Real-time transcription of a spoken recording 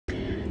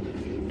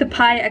The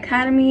Pie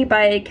Academy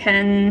by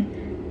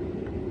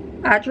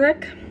Ken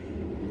Adrick.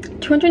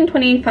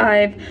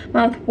 225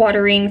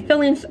 mouth-watering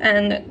fillings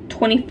and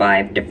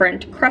 25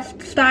 different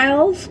crust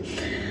styles.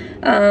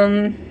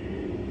 Learn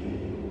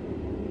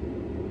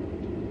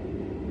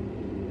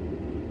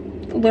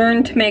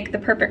to make the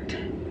perfect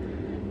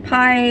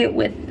pie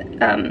with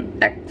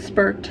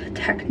expert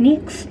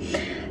techniques.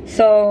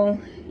 So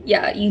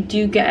yeah, you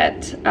do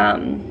get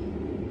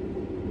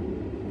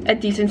a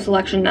decent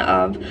selection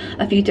of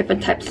a few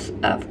different types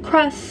of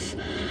crusts,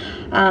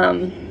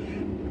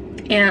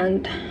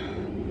 and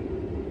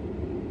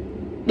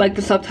like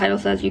the subtitle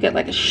says, you get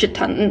like a shit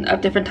ton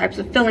of different types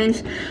of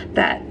fillings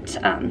that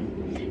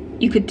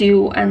you could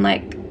do, and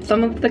like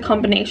some of the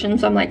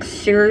combinations, I'm like,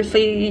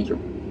 seriously, you're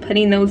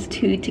putting those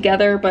two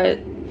together, but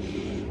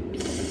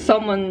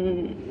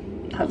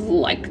someone has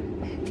like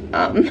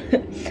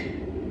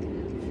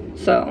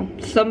so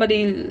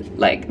somebody,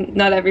 like,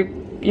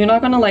 you're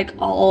not gonna like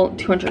all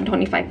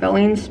 225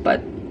 fillings,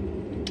 but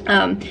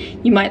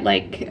you might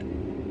like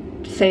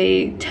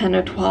say 10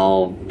 or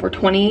 12 or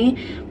 20,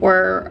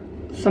 where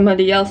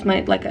somebody else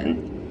might like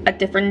a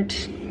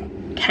different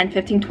 10,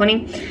 15,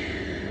 20.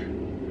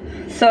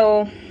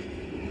 So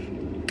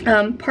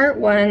part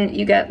one,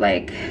 you get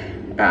like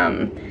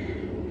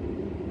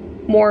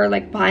more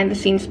like behind the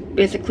scenes,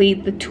 basically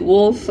the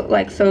tools,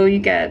 like, so you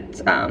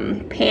get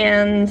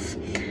pans,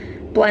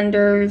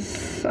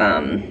 blenders,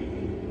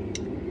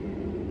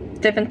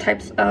 different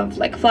types of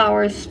like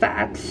flours,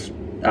 fats,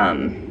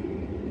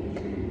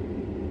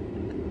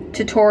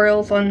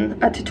 tutorial on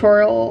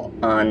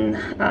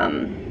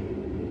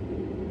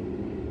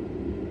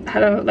how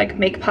to like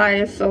make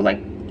pies, so like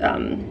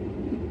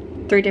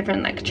 3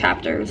 different like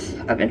chapters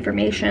of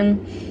information.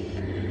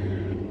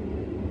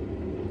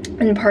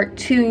 In part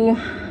 2,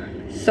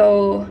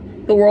 so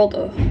the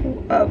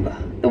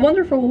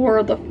wonderful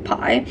world of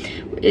pie,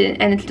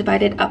 and it's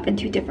divided up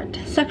into different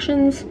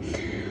sections.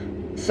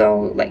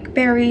 So like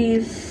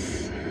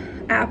berries,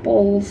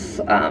 apples,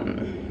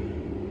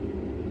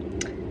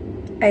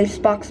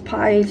 icebox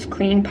pies,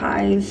 cream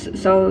pies.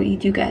 So you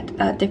do get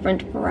a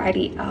different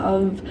variety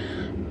of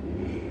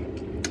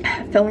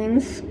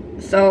fillings.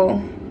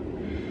 So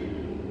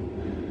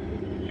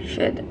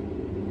should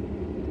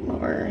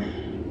lower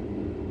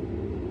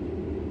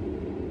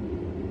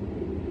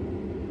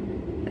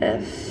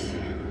this.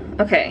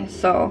 Okay,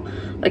 so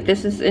like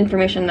this is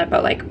information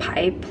about like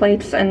pie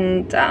plates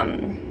and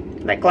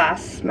like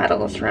glass,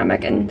 metal,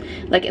 ceramic, and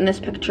like in this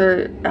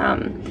picture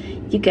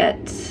you get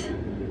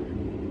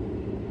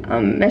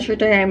measure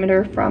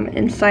diameter from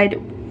inside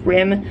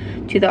rim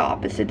to the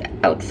opposite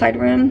outside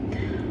rim.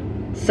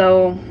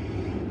 So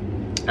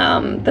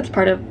that's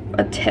part of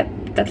a tip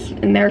that's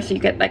in there, so you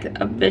get like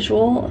a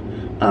visual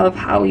of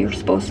how you're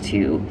supposed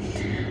to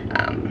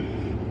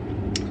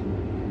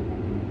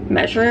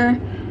measure.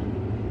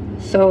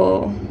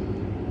 So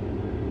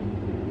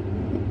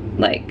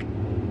like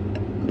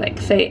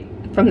say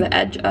from the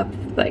edge of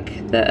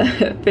like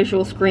the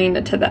visual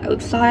screen to the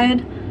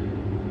outside,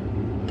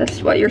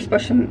 that's what you're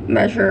supposed to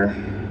measure.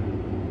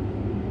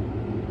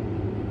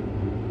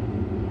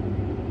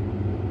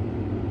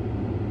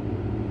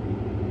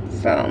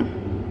 So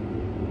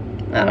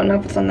I don't know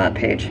if it's on that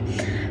page,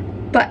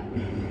 but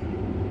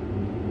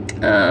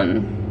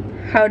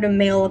how to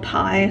mail a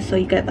pie, so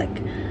you get like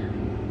a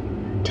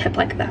tip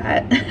like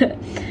that.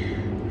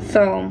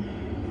 So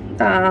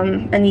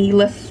and he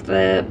lists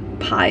the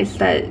pies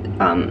that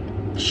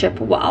ship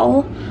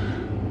well.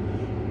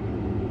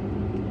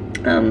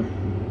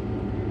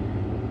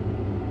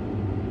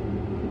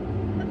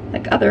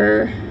 Like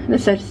other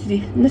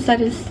necessities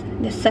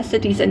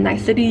and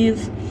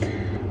niceties.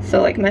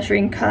 So like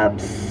measuring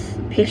cups,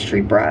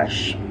 pastry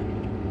brush,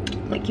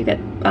 like you get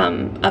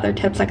other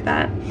tips like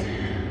that.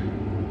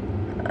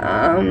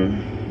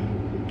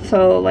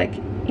 So like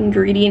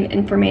ingredient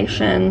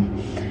information,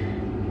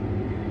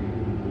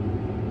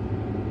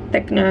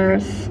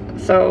 thickeners.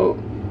 So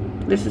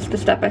this is the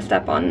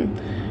step-by-step on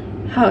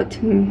how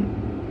to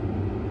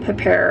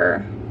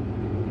prepare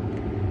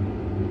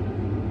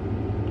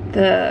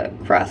the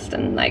crust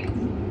and like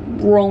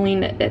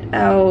rolling it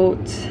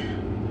out,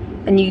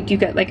 and you do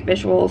get like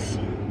visuals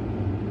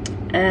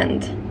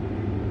and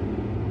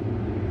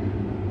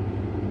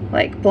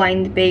like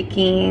blind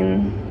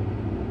baking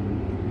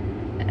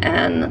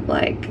and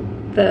like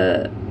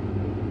the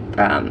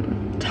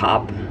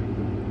top,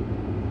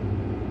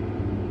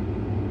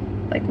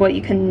 like what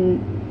you can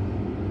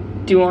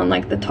do on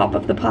like the top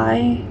of the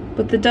pie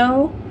with the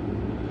dough.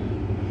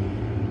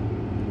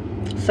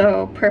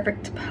 So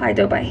perfect pie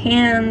dough by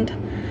hand,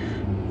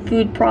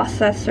 food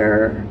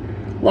processor,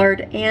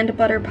 lard and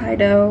butter pie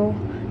dough,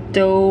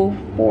 dough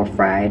for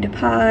fried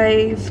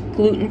pies,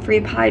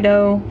 gluten-free pie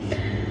dough,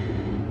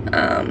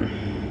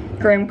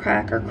 graham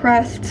cracker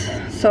crust.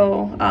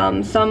 So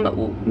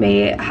some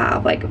may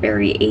have like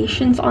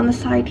variations on the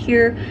side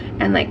here,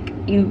 and like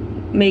you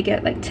may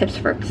get like tips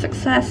for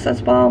success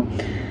as well.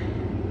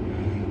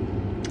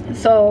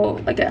 So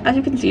like as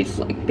you can see, it's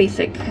like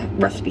basic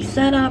recipe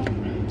setup.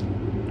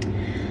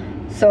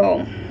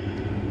 So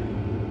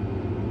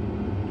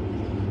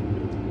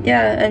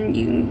yeah, and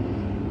you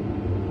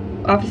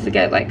obviously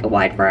get like a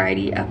wide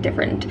variety of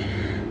different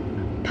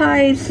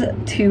pies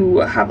to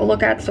have a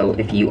look at. So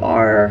if you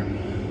are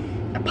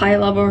a pie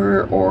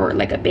lover or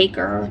like a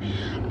baker,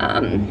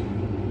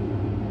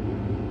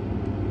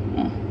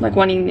 like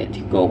wanting to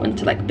go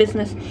into like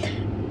business,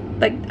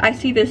 like I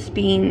see this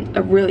being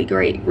a really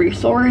great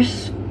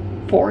resource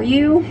for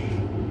you.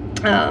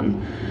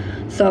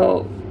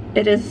 So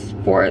it is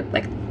for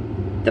like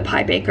the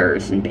pie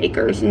bakers and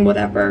bakers and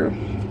whatever.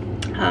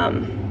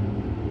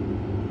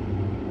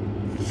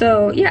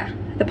 So yeah,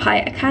 the Pie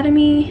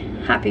Academy.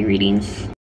 Happy readings.